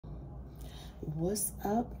What's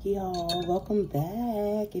up, y'all? Welcome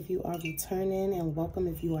back if you are returning, and welcome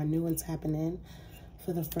if you are new and tapping in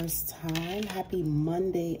for the first time. Happy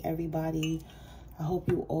Monday, everybody. I hope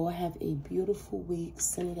you all have a beautiful week.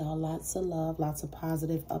 Sending y'all lots of love, lots of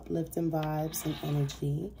positive, uplifting vibes and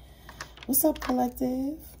energy. What's up,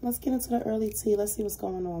 collective? Let's get into the early tea. Let's see what's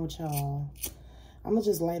going on with y'all. I'm gonna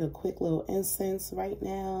just light a quick little incense right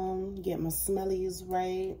now, get my smellies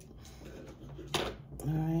right.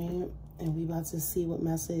 All right. And we about to see what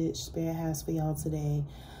message Spirit has for y'all today.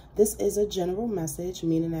 This is a general message,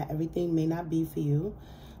 meaning that everything may not be for you.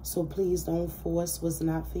 So please don't force what's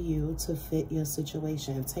not for you to fit your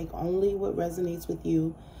situation. Take only what resonates with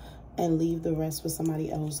you and leave the rest for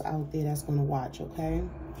somebody else out there that's going to watch, okay?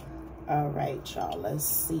 All right, y'all. Let's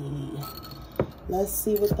see. Let's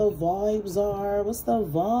see what the vibes are. What's the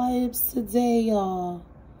vibes today, y'all?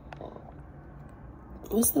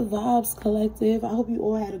 What's the vibes, collective? I hope you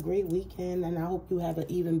all had a great weekend, and I hope you have an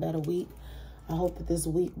even better week. I hope that this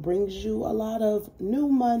week brings you a lot of new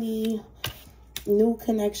money, new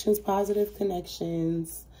connections, positive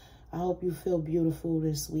connections. I hope you feel beautiful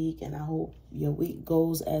this week, and I hope your week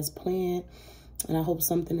goes as planned, and I hope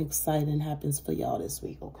something exciting happens for y'all this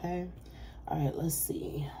week, okay? All right, let's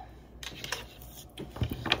see.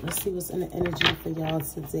 Let's see what's in the energy for y'all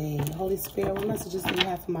today. Holy Spirit, what messages do you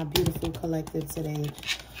have for my beautiful collective today?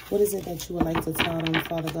 What is it that you would like to tell them,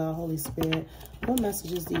 Father God, Holy Spirit? What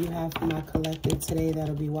messages do you have for my collective today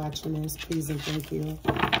that'll be watching this? Please and thank you.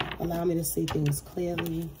 Allow me to see things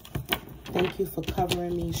clearly. Thank you for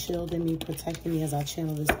covering me, shielding me, protecting me as I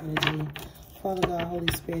channel this energy. Father God,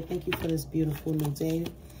 Holy Spirit, thank you for this beautiful new day.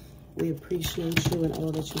 We appreciate you and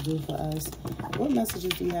all that you do for us. What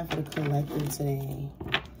messages do you have for the collective today?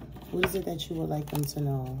 What is it that you would like them to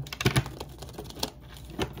know?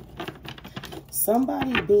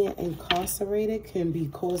 Somebody being incarcerated can be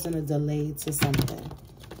causing a delay to something.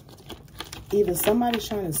 Either somebody's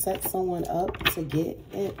trying to set someone up to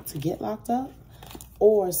get locked up,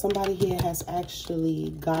 or somebody here has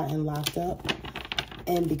actually gotten locked up.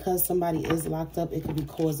 And because somebody is locked up, it could be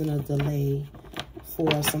causing a delay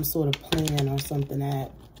for some sort of plan or something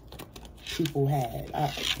that people had.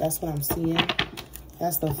 That's what I'm seeing.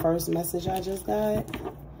 That's the first message I just got.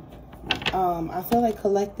 I feel like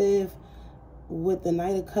collective with the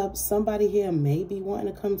Knight of Cups, somebody here may be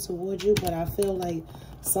wanting to come towards you, but I feel like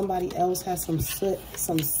somebody else has some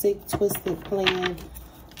sick, twisted plan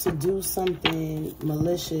to do something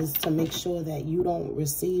malicious to make sure that you don't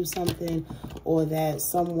receive something, or that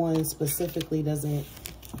someone specifically doesn't.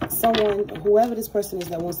 Whoever this person is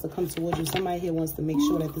that wants to come towards you, somebody here wants to make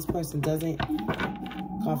sure that this person doesn't,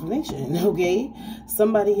 confirmation, okay?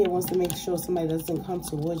 Somebody here wants to make sure somebody doesn't come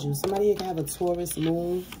towards you. Somebody here can have a Taurus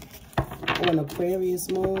moon, or an Aquarius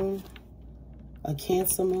moon, a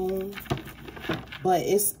Cancer moon. But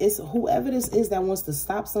it's whoever this is that wants to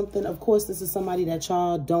stop something. Of course, this is somebody that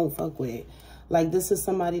y'all don't fuck with. Like, this is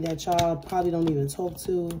somebody that y'all probably don't even talk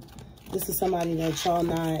to. This is somebody that y'all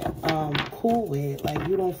not cool with. Like,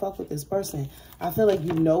 you don't fuck with this person. I feel like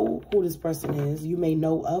you know who this person is. You may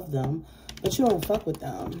know of them, but you don't fuck with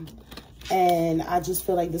them. And I just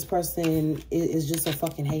feel like this person is just a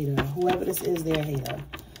fucking hater. Whoever this is, they're a hater.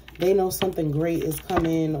 They know something great is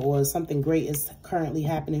coming, or something great is currently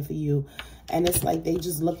happening for you. And it's like they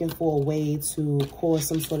just looking for a way to cause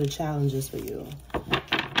some sort of challenges for you.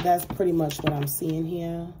 That's pretty much what I'm seeing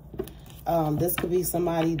here. This could be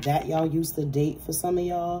somebody that y'all used to date for some of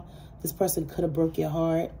y'all. This person could have broke your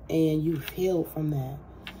heart and you've healed from that.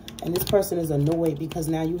 And this person is annoyed because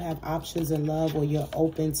now you have options in love, or you're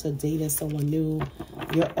open to dating someone new.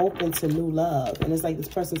 You're open to new love. And it's like this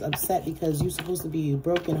person's upset because you're supposed to be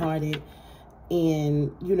brokenhearted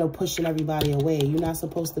and, you know, pushing everybody away. You're not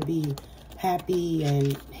supposed to be happy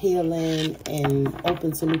and healing and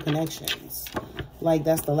open to new connections. Like,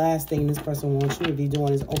 that's the last thing this person wants you to be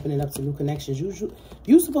doing, is opening up to new connections.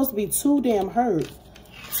 You're supposed to be too damn hurt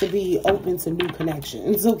to be open to new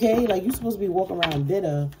connections, okay? Like, you're supposed to be walking around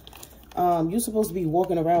bitter. You're supposed to be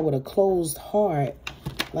walking around with a closed heart.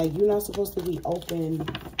 Like, you're not supposed to be open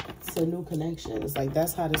to new connections. Like,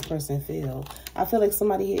 that's how this person feels. I feel like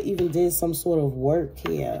somebody here even did some sort of work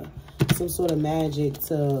here, some sort of magic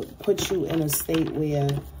to put you in a state where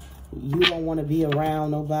you don't want to be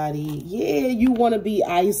around nobody. Yeah, you want to be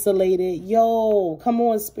isolated. Yo, come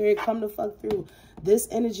on, Spirit, come the fuck through. This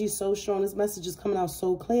energy is so strong. This message is coming out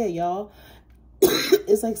so clear, y'all.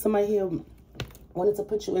 It's like somebody here wanted to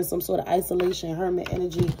put you in some sort of isolation, hermit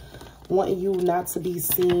energy, wanting you not to be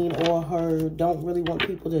seen or heard, don't really want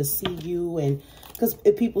people to see you. And because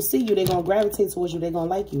if people see you, they're going to gravitate towards you. They're going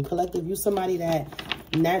to like you. Collective, you somebody that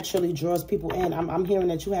naturally draws people in. I'm hearing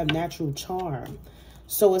that you have natural charm.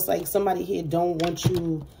 So it's like somebody here don't want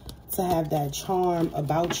you to have that charm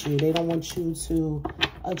about you. They don't want you to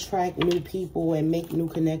attract new people and make new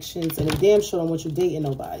connections. And they damn sure don't want you dating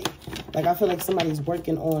nobody. Like, I feel like somebody's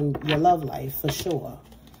working on your love life for sure.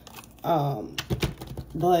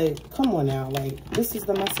 But come on now, like, this is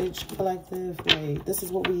the message, collective. Like, this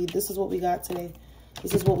is what we got today.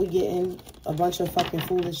 This is what we getting. A bunch of fucking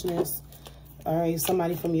foolishness. All right,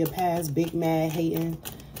 somebody from your past, big mad, hating,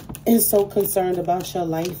 and so concerned about your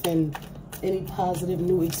life and any positive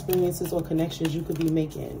new experiences or connections you could be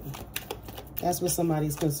making. That's what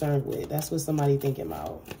somebody's concerned with. That's what somebody thinking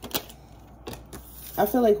about. I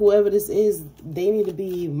feel like whoever this is, they need to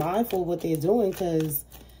be mindful of what they're doing, because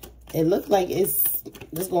it looks like it's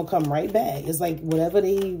going to come right back. It's like whatever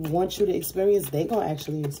they want you to experience, they're going to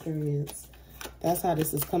actually experience. That's how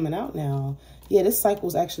this is coming out now. Yeah, this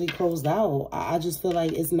cycle's actually closed out. I just feel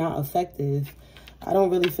like it's not effective. I don't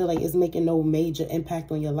really feel like it's making no major impact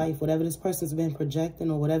on your life. Whatever this person's been projecting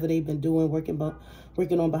or whatever they've been doing,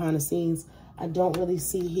 working on behind the scenes, I don't really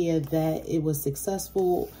see here that it was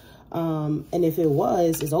successful. And if it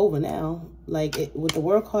was, it's over now. Like, with the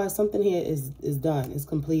World card, something here is done. It's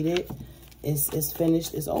completed. It's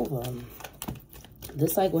finished. It's over.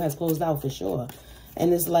 This cycle has closed out for sure.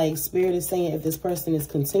 And it's like Spirit is saying, if this person is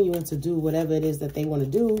continuing to do whatever it is that they want to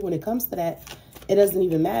do, when it comes to that, it doesn't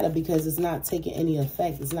even matter, because it's not taking any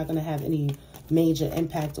effect. It's not going to have any major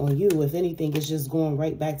impact on you. If anything, it's just going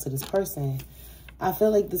right back to this person. I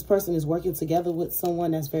feel like this person is working together with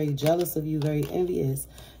someone that's very jealous of you, very envious.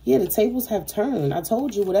 Yeah, the tables have turned. I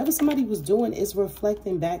told you, whatever somebody was doing is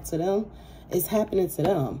reflecting back to them. It's happening to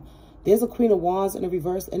them. There's a Queen of Wands in the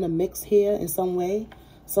reverse in the mix here in some way.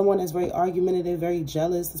 Someone that's very argumentative, very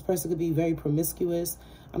jealous. This person could be very promiscuous.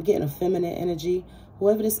 I'm getting a feminine energy.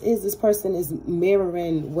 Whoever this is, this person is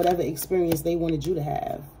mirroring whatever experience they wanted you to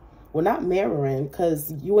have. Well, not mirroring,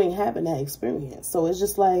 because you ain't having that experience. So it's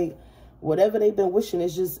just like, whatever they've been wishing,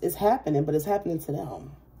 it's happening, but it's happening to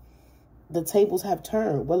them. The tables have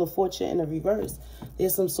turned. Wheel of Fortune in the reverse.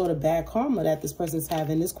 There's some sort of bad karma that this person's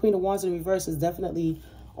having. This Queen of Wands in reverse is definitely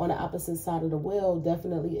on the opposite side of the wheel,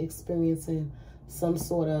 definitely experiencing some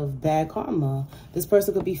sort of bad karma. This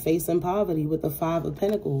person could be facing poverty with the Five of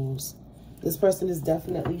Pentacles. This person is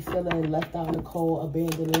definitely feeling left out in the cold,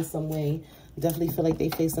 abandoned in some way. Definitely feel like they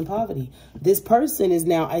facing poverty. This person is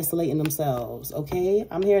now isolating themselves, okay?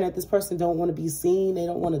 I'm hearing that this person don't want to be seen. They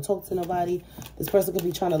don't want to talk to nobody. This person could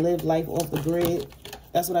be trying to live life off the grid.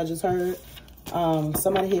 That's what I just heard.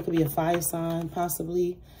 Somebody here could be a fire sign,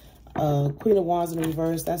 possibly. Queen of Wands in the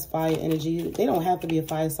reverse, that's fire energy. They don't have to be a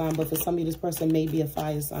fire sign, but for some of you, this person may be a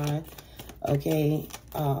fire sign, okay?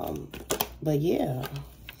 But yeah,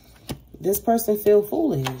 this person feel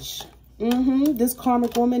foolish. This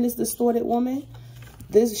karmic woman, this distorted woman,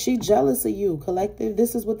 she jealous of you, collective.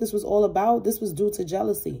 This is what this was all about. This was due to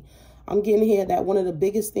jealousy. I'm getting here that one of the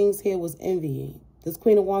biggest things here was envy. This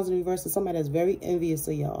Queen of Wands in reverse is somebody that's very envious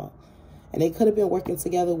of y'all. And they could have been working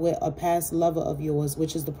together with a past lover of yours,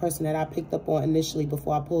 which is the person that I picked up on initially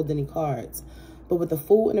before I pulled any cards. But with the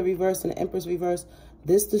Fool in the reverse and the Empress reverse,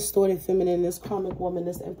 this distorted feminine, this karmic woman,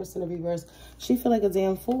 this Empress in the reverse, she feel like a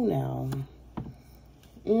damn fool now.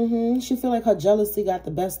 She feel like her jealousy got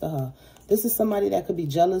the best of her. This is somebody that could be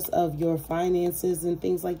jealous of your finances and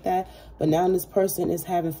things like that. But now this person is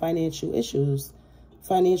having financial issues,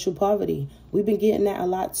 financial poverty. We've been getting that a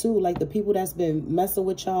lot too. Like the people that's been messing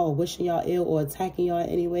with y'all or wishing y'all ill or attacking y'all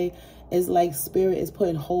anyway, it's like Spirit is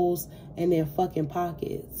putting holes in their fucking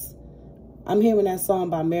pockets. I'm hearing that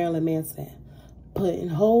song by Marilyn Manson. Putting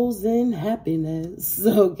holes in happiness,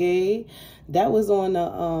 okay? That was on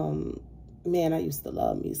the, man, I used to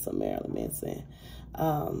love me some Marilyn Manson.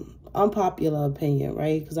 Unpopular opinion,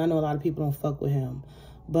 right? Because I know a lot of people don't fuck with him.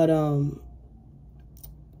 But,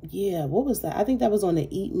 yeah, what was that? I think that was on the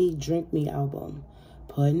Eat Me, Drink Me album.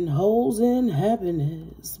 Putting holes in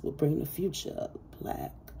happiness will bring the future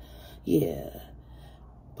black. Yeah.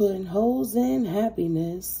 Putting holes in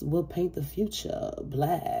happiness will paint the future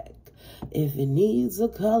black. If it needs a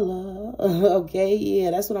color. Okay,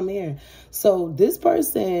 yeah, that's what I'm hearing. So this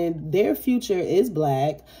person, their future is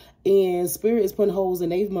black. And Spirit is putting holes in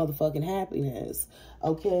their motherfucking happiness.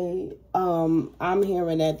 Okay, I'm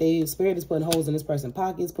hearing that Spirit is putting holes in this person's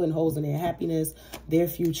pockets, putting holes in their happiness. Their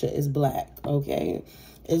future is black, okay?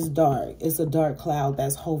 It's dark. It's a dark cloud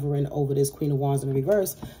that's hovering over this Queen of Wands in the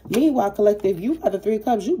reverse. Meanwhile, collective, you got the Three of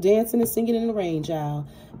Cups. You dancing and singing in the rain, child.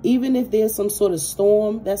 Even if there's some sort of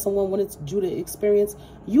storm that someone wanted you to experience,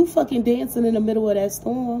 you fucking dancing in the middle of that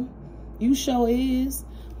storm. You sure is.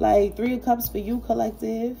 Like, Three of Cups for you,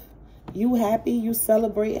 collective. You happy, you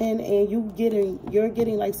celebrating, and you're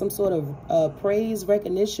getting like some sort of praise,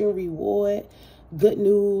 recognition, reward, good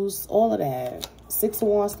news, all of that. 6 of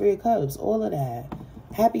Wands, 3 of Cups, all of that.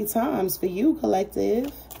 Happy times for you,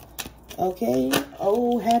 collective. Okay.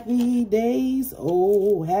 Oh, happy days.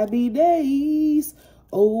 Oh, happy days.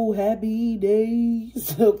 Oh, happy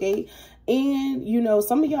days. Okay. And, you know,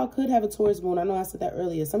 some of y'all could have a Taurus moon. I know I said that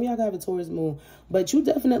earlier. Some of y'all could have a Taurus moon, but you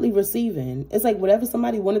definitely receiving. It's like whatever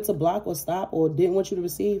somebody wanted to block or stop or didn't want you to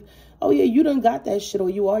receive. Oh, yeah, you done got that shit, or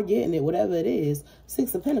you are getting it, whatever it is.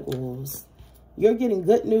 6 of Pentacles. You're getting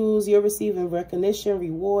good news. You're receiving recognition,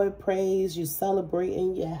 reward, praise. You're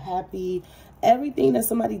celebrating. You're happy. Everything that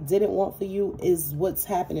somebody didn't want for you is what's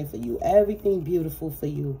happening for you. Everything beautiful for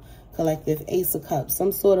you, collective. Ace of Cups.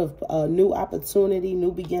 Some sort of new opportunity,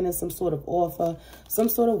 new beginning, some sort of offer, some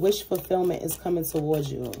sort of wish fulfillment is coming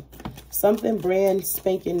towards you. Something brand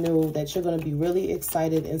spanking new that you're going to be really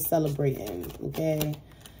excited and celebrating, okay?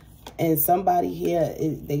 And somebody here,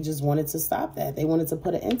 they just wanted to stop that. They wanted to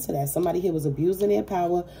put an end to that. Somebody here was abusing their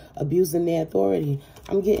power, abusing their authority.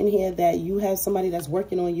 I'm getting here that you have somebody that's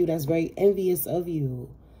working on you that's very envious of you.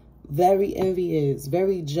 Very envious,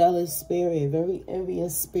 very jealous spirit, very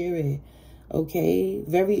envious spirit, okay?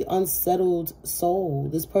 Very unsettled soul.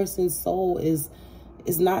 This person's soul is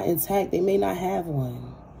not intact. They may not have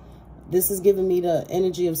one. This is giving me the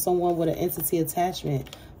energy of someone with an entity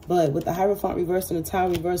attachment. But with the Hierophant reverse and the Tower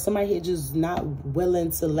reverse, somebody here just not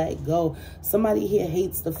willing to let go. Somebody here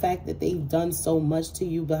hates the fact that they've done so much to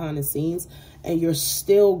you behind the scenes, and you're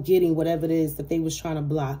still getting whatever it is that they was trying to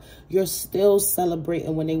block. You're still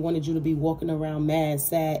celebrating when they wanted you to be walking around mad,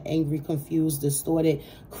 sad, angry, confused, distorted,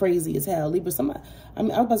 crazy as hell. Libra, somebody, I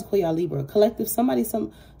was about to call y'all Libra. Collective, somebody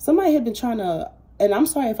had been trying to, and I'm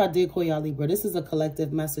sorry if I did call y'all Libra. This is a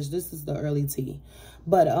collective message. This is the early tea.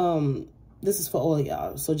 But, this is for all of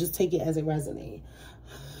y'all, so just take it as it resonates.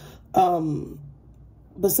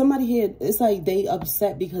 But somebody here, it's like they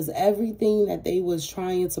upset because everything that they was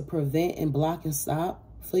trying to prevent and block and stop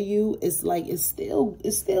for you, it's like it's still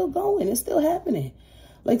going, it's still happening.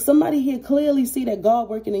 Like somebody here clearly see that God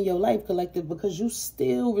working in your life, collective, because you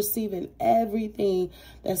still receiving everything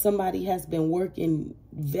that somebody has been working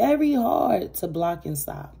very hard to block and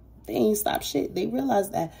stop. They ain't stop shit. They realize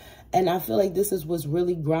that. And I feel like this is what's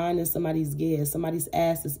really grinding somebody's gears. Somebody's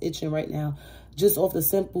ass is itching right now, just off the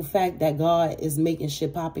simple fact that God is making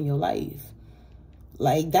shit pop in your life.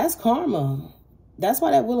 Like, that's karma. That's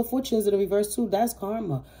why that Wheel of Fortune is in the reverse too. That's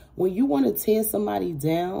karma. When you want to tear somebody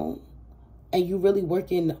down and you really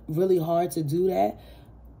working really hard to do that,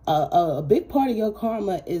 a big part of your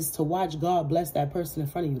karma is to watch God bless that person in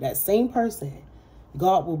front of you. That same person,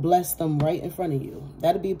 God will bless them right in front of you.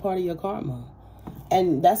 That'll be a part of your karma.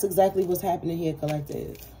 And that's exactly what's happening here,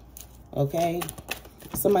 collective. Okay?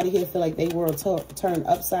 Somebody here feel like they world turned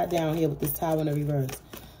upside down here with this Tower in the reverse.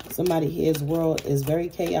 Somebody here's world is very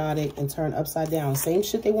chaotic and turned upside down. Same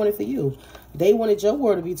shit they wanted for you. They wanted your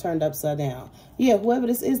world to be turned upside down. Yeah, whoever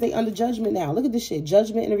this is, they under judgment now. Look at this shit.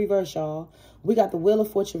 Judgment in the reverse, y'all. We got the Wheel of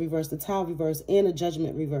Fortune reverse, the Tower reverse, and the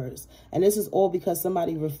Judgment reverse. And this is all because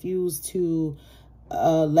somebody refused to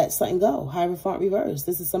let something go. Hierophant reverse.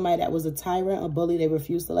 This is somebody that was a tyrant, a bully. They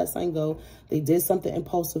refused to let something go. They did something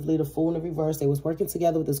impulsively. The Fool in the reverse. They was working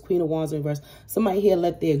together with this Queen of Wands in reverse. Somebody here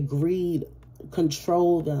let their greed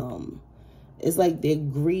control them. It's like their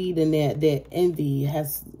greed and their envy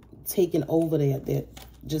has taken over they're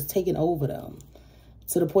just taking over them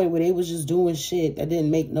to the point where they was just doing shit that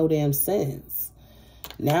didn't make no damn sense.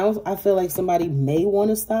 Now I feel like somebody may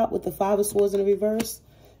want to stop with the 5 of Swords in the reverse.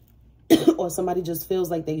 Or somebody just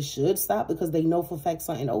feels like they should stop because they know for a fact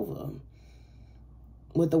something over them.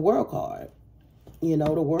 With the World card. You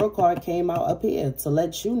know, the World card came out up here to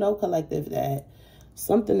let you know, collective, that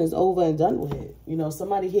something is over and done with. You know,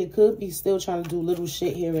 somebody here could be still trying to do little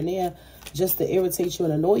shit here and there just to irritate you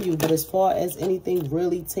and annoy you. But as far as anything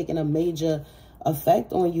really taking a major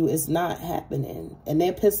effect on you, it's not happening. And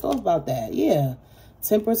they're pissed off about that. Yeah.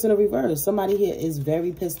 Temperance in the reverse. Somebody here is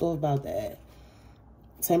very pissed off about that.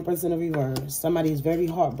 Temperance in the reverse. Somebody is very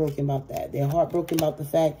heartbroken about that. They're heartbroken about the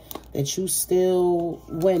fact that you still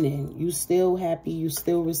winning. You still happy. You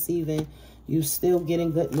still receiving. You still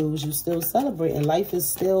getting good news. You still celebrating. Life is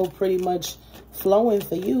still pretty much flowing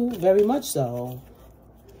for you. Very much so.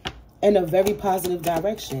 In a very positive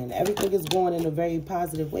direction. Everything is going in a very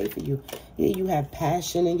positive way for you. Yeah, you have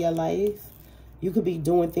passion in your life. You could be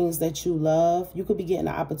doing things that you love. You could be getting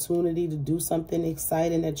an opportunity to do something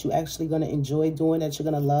exciting that you're actually going to enjoy doing, that you're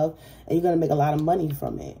going to love, and you're going to make a lot of money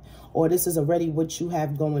from it. Or this is already what you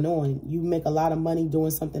have going on. You make a lot of money doing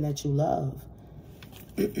something that you love.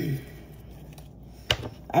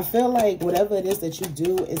 I feel like whatever it is that you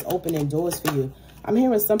do is opening doors for you. I'm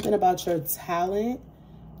hearing something about your talent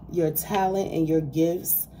and your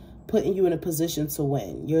gifts putting you in a position to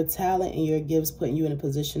win. Your talent and your gifts putting you in a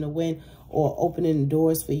position to win, or opening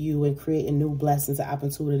doors for you and creating new blessings and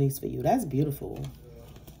opportunities for you. That's beautiful.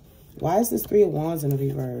 Why is this 3 of Wands in the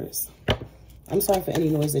reverse? I'm sorry for any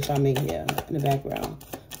noise that y'all make here in the background.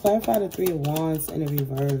 Clarify the 3 of Wands in the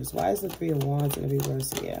reverse. Why is the 3 of Wands in the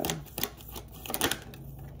reverse here?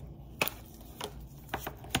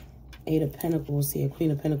 8 of Pentacles here.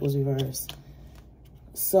 Queen of Pentacles reverse.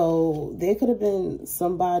 So there could have been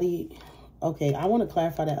somebody. Okay, I want to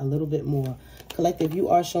clarify that a little bit more. Collective, you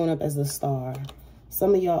are showing up as a star.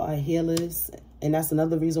 Some of y'all are healers, and that's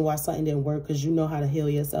another reason why something didn't work, because you know how to heal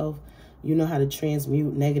yourself. You know how to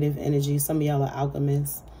transmute negative energy. Some of y'all are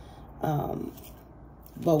alchemists.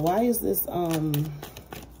 But why is this, oh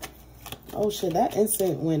shit, that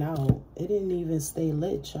incense went out. It didn't even stay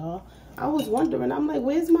lit, y'all. I was wondering, I'm like,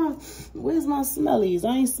 where's my smellies?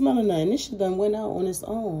 I ain't smelling nothing. This shit done went out on its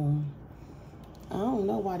own. I don't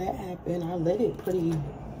know why that happened. I lit it pretty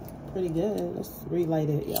good. Let's relight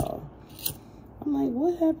it, y'all. I'm like,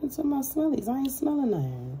 what happened to my smellies? I ain't smelling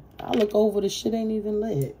nothing. I look over, the shit ain't even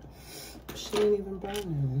lit. Shit ain't even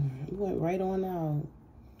burning. It went right on out.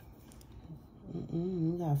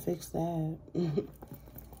 We gotta fix that.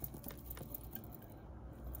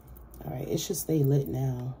 All right, it should stay lit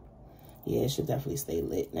now. Yeah, it should definitely stay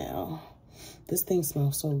lit now. This thing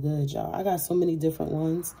smells so good, y'all. I got so many different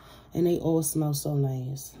ones, and they all smell so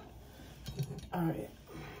nice. All right.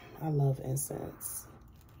 I love incense.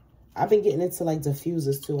 I've been getting into, like,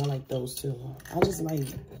 diffusers, too. I like those, too. I just like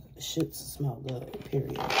shit to smell good,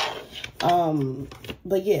 period.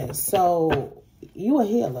 But, yeah, so you a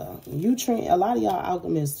healer. You train, a lot of y'all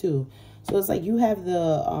alchemists, too. So it's like you have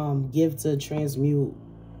the gift to transmute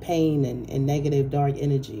pain and negative, dark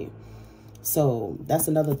energy. So that's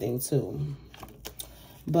another thing, too.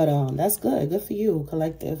 But that's good. Good for you,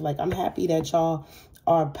 collective. Like, I'm happy that y'all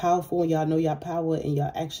are powerful. Y'all know y'all power, and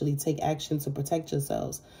y'all actually take action to protect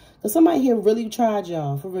yourselves. Because somebody here really tried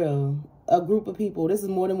y'all, for real. A group of people. This is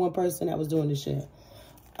more than one person that was doing this shit.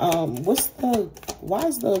 Why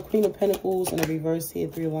is the Queen of Pentacles in the reverse here?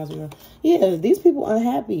 3 of Wands reverse. Yeah, these people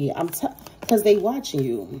unhappy. Because they watching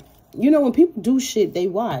you. You know, when people do shit, they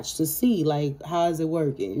watch to see, like, how is it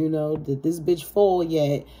working? You know, did this bitch fall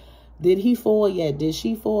yet? Did he fall yet? Did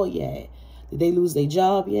she fall yet? Did they lose their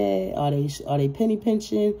job yet? Are they penny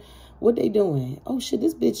pinching? What they doing? Oh, shit,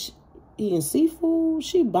 this bitch eating seafood?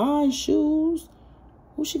 She buying shoes?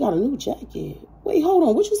 Oh, she got a new jacket. Wait, hold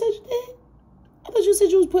on. What you said you did? I thought you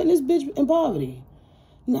said you was putting this bitch in poverty.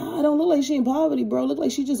 Nah, it don't look like she in poverty, bro. Look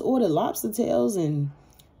like she just ordered lobster tails and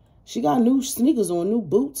she got new sneakers on, new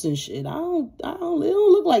boots and shit. It don't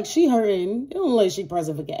look like she hurting. It don't look like she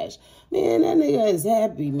pressing for cash. Man, that nigga is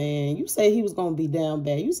happy, man. You say he was going to be down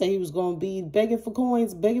bad. You say he was going to be begging for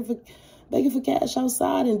coins, begging for cash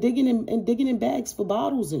outside and digging in bags for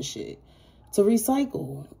bottles and shit to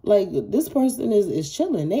recycle. Like, this person is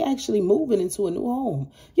chilling. They actually moving into a new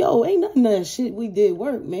home. Yo, ain't nothing of that shit we did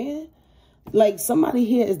work, man. Like, somebody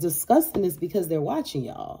here is discussing this because they're watching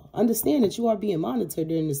y'all. Understand that you are being monitored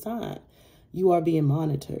during this time. You are being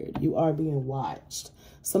monitored. You are being watched.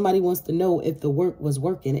 Somebody wants to know if the work was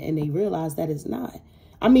working, and they realize that it's not.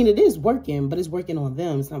 I mean, it is working, but it's working on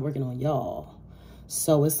them. It's not working on y'all.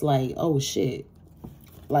 So it's like, oh, shit.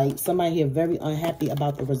 Like, somebody here very unhappy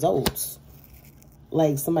about the results.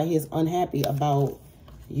 Like, somebody here is unhappy about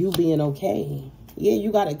you being okay. Yeah,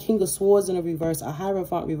 you got a King of Swords in the reverse, a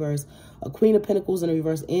Hierophant reverse, a Queen of Pentacles in the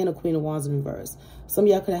reverse, and a Queen of Wands in the reverse. Some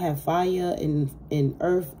of y'all could have had fire and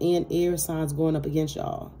earth and air signs going up against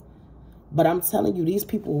y'all. But I'm telling you, these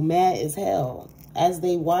people mad as hell. As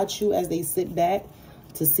they watch you, as they sit back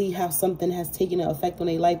to see how something has taken an effect on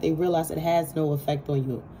their life, they realize it has no effect on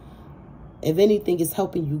you. If anything, it's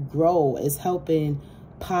helping you grow. It's helping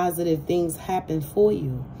positive things happen for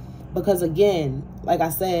you. Because again, like I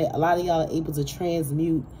said, a lot of y'all are able to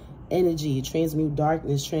transmute energy, transmute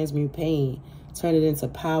darkness, transmute pain, turn it into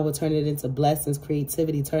power, turn it into blessings,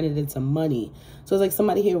 creativity, turn it into money. So it's like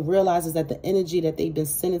somebody here realizes that the energy that they've been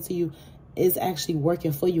sending to you is actually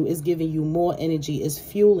working for you. It's giving you more energy. It's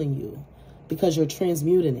fueling you because you're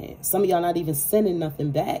transmuting it. Some of y'all not even sending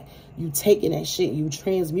nothing back. You taking that shit, you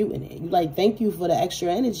transmuting it. You like, thank you for the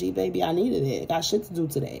extra energy, baby. I needed it. Got shit to do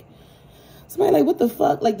today. Somebody like, what the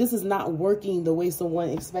fuck? Like, this is not working the way someone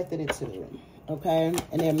expected it to. Okay?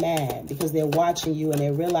 And they're mad because they're watching you and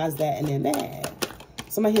they realize that and they're mad.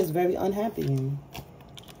 Somebody here is very unhappy.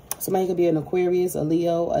 Somebody could be an Aquarius, a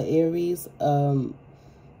Leo, a Aries,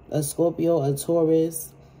 a Scorpio, a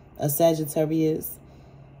Taurus, a Sagittarius.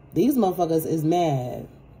 These motherfuckers is mad.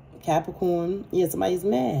 Capricorn, yeah, somebody's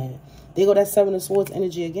mad. They go that Seven of Swords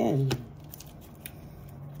energy again.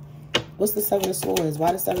 What's the Seven of Swords?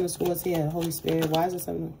 Why the Seven of Swords here? Holy Spirit, why is the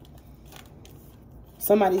Seven?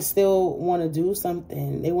 Somebody still want to do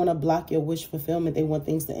something. They want to block your wish fulfillment. They want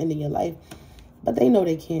things to end in your life. But they know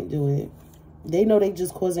they can't do it. They know they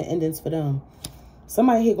just causing endings for them.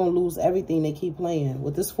 Somebody here going to lose everything they keep playing.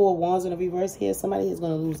 With this Four of Wands in the reverse here, somebody here is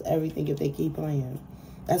going to lose everything if they keep playing.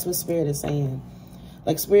 That's what Spirit is saying.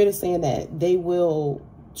 Like, Spirit is saying that they will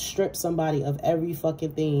strip somebody of every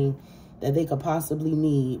fucking thing that they could possibly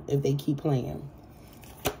need if they keep playing.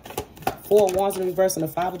 Four of Wands in reverse and the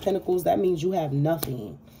Five of Pentacles, that means you have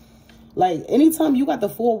nothing. Like, anytime you got the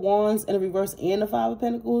Four of Wands in the reverse and the Five of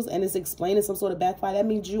Pentacles and it's explaining some sort of backfire, that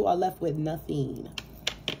means you are left with nothing.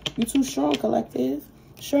 You too strong, collective.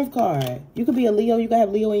 Strength card. You could be a Leo. You could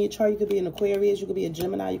have Leo in your chart. You could be an Aquarius. You could be a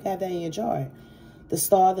Gemini. You could have that in your chart. The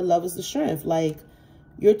Star, the Love is the Strength. Like,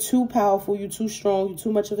 you're too powerful. You're too strong. You're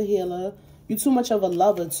too much of a healer. You're too much of a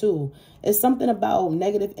lover, too. It's something about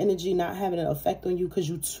negative energy not having an effect on you because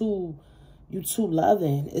you're too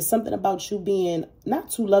loving. It's something about you being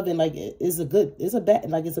not too loving. Like, it's a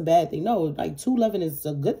bad thing. No, like, too loving is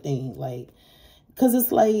a good thing. Like, because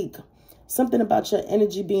it's like something about your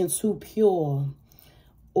energy being too pure,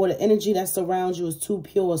 or the energy that surrounds you is too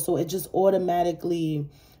pure. So it just automatically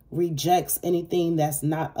rejects anything that's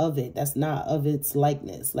not of it. That's not of its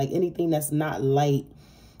likeness. Like, anything that's not light,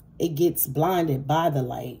 it gets blinded by the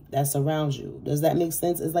light that surrounds you. Does that make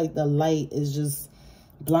sense? It's like the light is just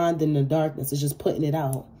blinding the darkness. It's just putting it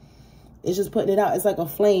out. It's just putting it out. It's like a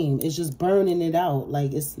flame. It's just burning it out.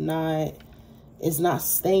 Like, it's not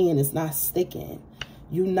staying. It's not sticking.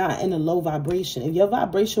 You're not in a low vibration. If your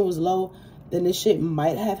vibration was low, then this shit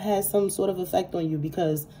might have had some sort of effect on you,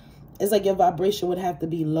 because it's like your vibration would have to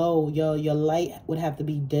be low. Your light would have to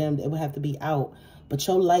be dimmed. It would have to be out. But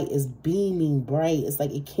your light is beaming bright. It's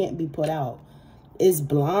like it can't be put out. It's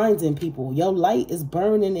blinding people. Your light is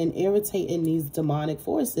burning and irritating these demonic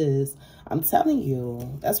forces. I'm telling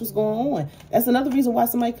you, that's what's going on. That's another reason why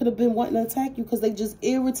somebody could have been wanting to attack you, because they just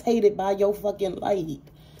irritated by your fucking light.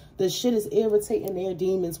 The shit is irritating their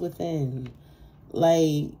demons within.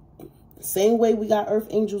 Like, same way we got earth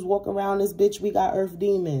angels walking around this bitch, we got earth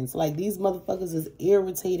demons. Like, these motherfuckers is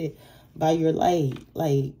irritated by your light.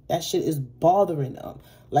 Like, that shit is bothering them.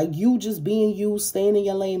 Like, you just being you, staying in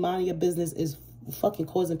your lane, minding your business is fucking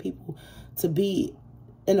causing people to be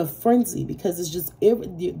in a frenzy, because it's just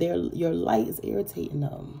your light is irritating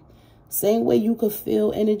them. Same way you could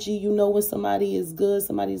feel energy, you know when somebody is good,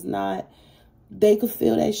 somebody's not. They could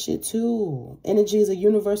feel that shit too. Energy is a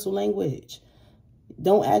universal language.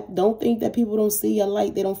 Don't think that people don't see your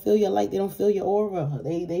light. They don't feel your light. They don't feel your aura.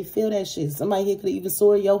 They feel that shit. Somebody here could even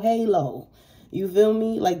saw your halo. You feel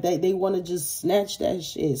me? Like, they want to just snatch that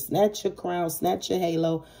shit. Snatch your crown, snatch your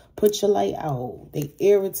halo, put your light out. They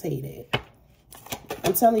irritated.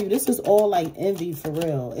 I'm telling you, this is all like envy for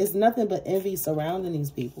real. It's nothing but envy surrounding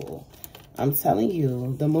these people. I'm telling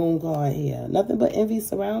you, the moon card here. Nothing but envy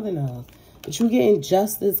surrounding them. But you getting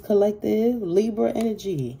justice, collective, Libra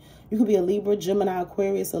energy. You could be a Libra, Gemini,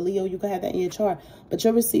 Aquarius, a Leo. You could have that in your chart. But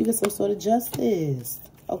you're receiving some sort of justice.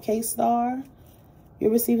 Okay, Star? You're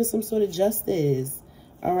receiving some sort of justice.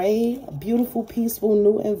 All right? A beautiful, peaceful,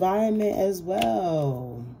 new environment as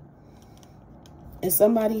well. And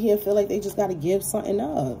somebody here feel like they just got to give something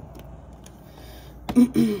up.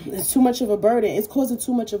 It's too much of a burden. It's causing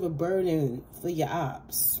too much of a burden for your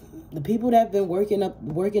ops. The people that have been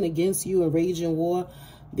working against you and raging war,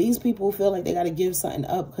 these people feel like they got to give something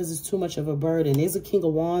up because it's too much of a burden. There's a King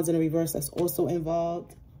of Wands in the reverse that's also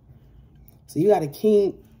involved. So you got a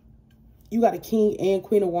King and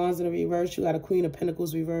Queen of Wands in the reverse. You got a Queen of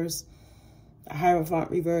Pentacles reverse, a Hierophant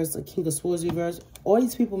reverse, a King of Swords reverse. All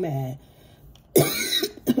these people mad.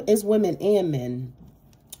 It's women and men.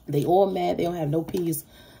 They all mad. They don't have no peace.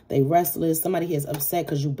 They restless. Somebody here is upset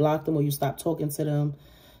because you blocked them or you stopped talking to them.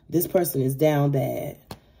 This person is down bad.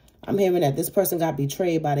 I'm hearing that this person got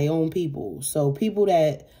betrayed by their own people. So people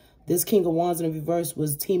that this King of Wands in the reverse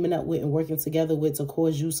was teaming up with and working together with to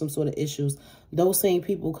cause you some sort of issues, those same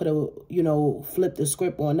people could have, you know, flipped the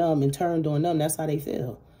script on them and turned on them. That's how they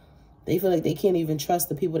feel. They feel like they can't even trust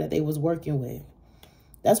the people that they was working with.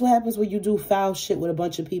 That's what happens when you do foul shit with a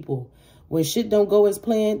bunch of people. When shit don't go as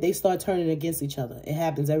planned, they start turning against each other. It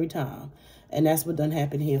happens every time. And that's what done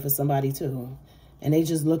happened here for somebody too. And they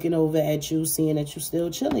just looking over at you, seeing that you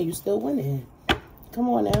still chilling, you still winning. Come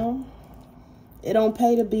on now. It don't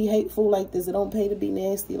pay to be hateful like this. It don't pay to be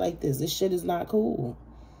nasty like this. This shit is not cool.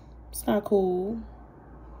 It's not cool.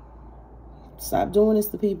 Stop doing this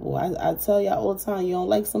to people. I tell y'all all the time, you don't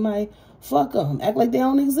like somebody, fuck them. Act like they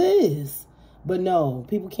don't exist. But no,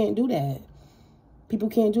 people can't do that. People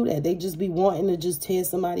can't do that. They just be wanting to just tear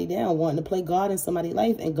somebody down, wanting to play God in somebody's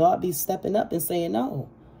life, and God be stepping up and saying no.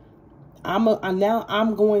 I'm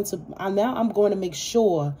going to make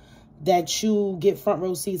sure that you get front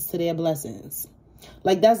row seats to their blessings.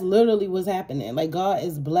 Like, that's literally what's happening. Like, God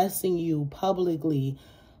is blessing you publicly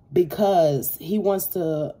because he wants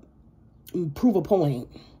to prove a point.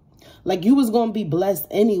 Like, you was going to be blessed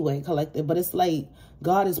anyway, collective, but it's like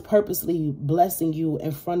God is purposely blessing you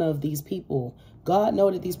in front of these people. God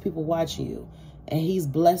knows that these people watching you, and he's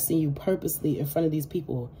blessing you purposely in front of these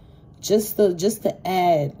people just to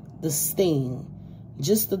add the sting,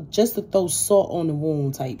 just to throw salt on the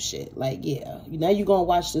wound type shit. Like, yeah, now you're going to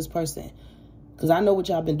watch this person because I know what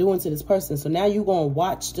y'all been doing to this person. So now you're going to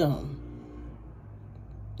watch them.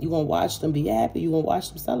 You're going to watch them be happy. You're going to watch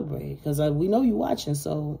them celebrate because we know you watching.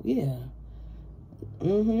 So, yeah.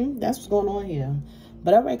 That's what's going on here.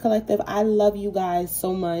 But all right, collective, I love you guys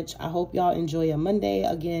so much. I hope y'all enjoy your Monday.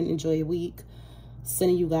 Again, enjoy your week.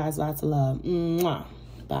 Sending you guys lots of love. Mwah.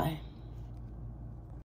 Bye.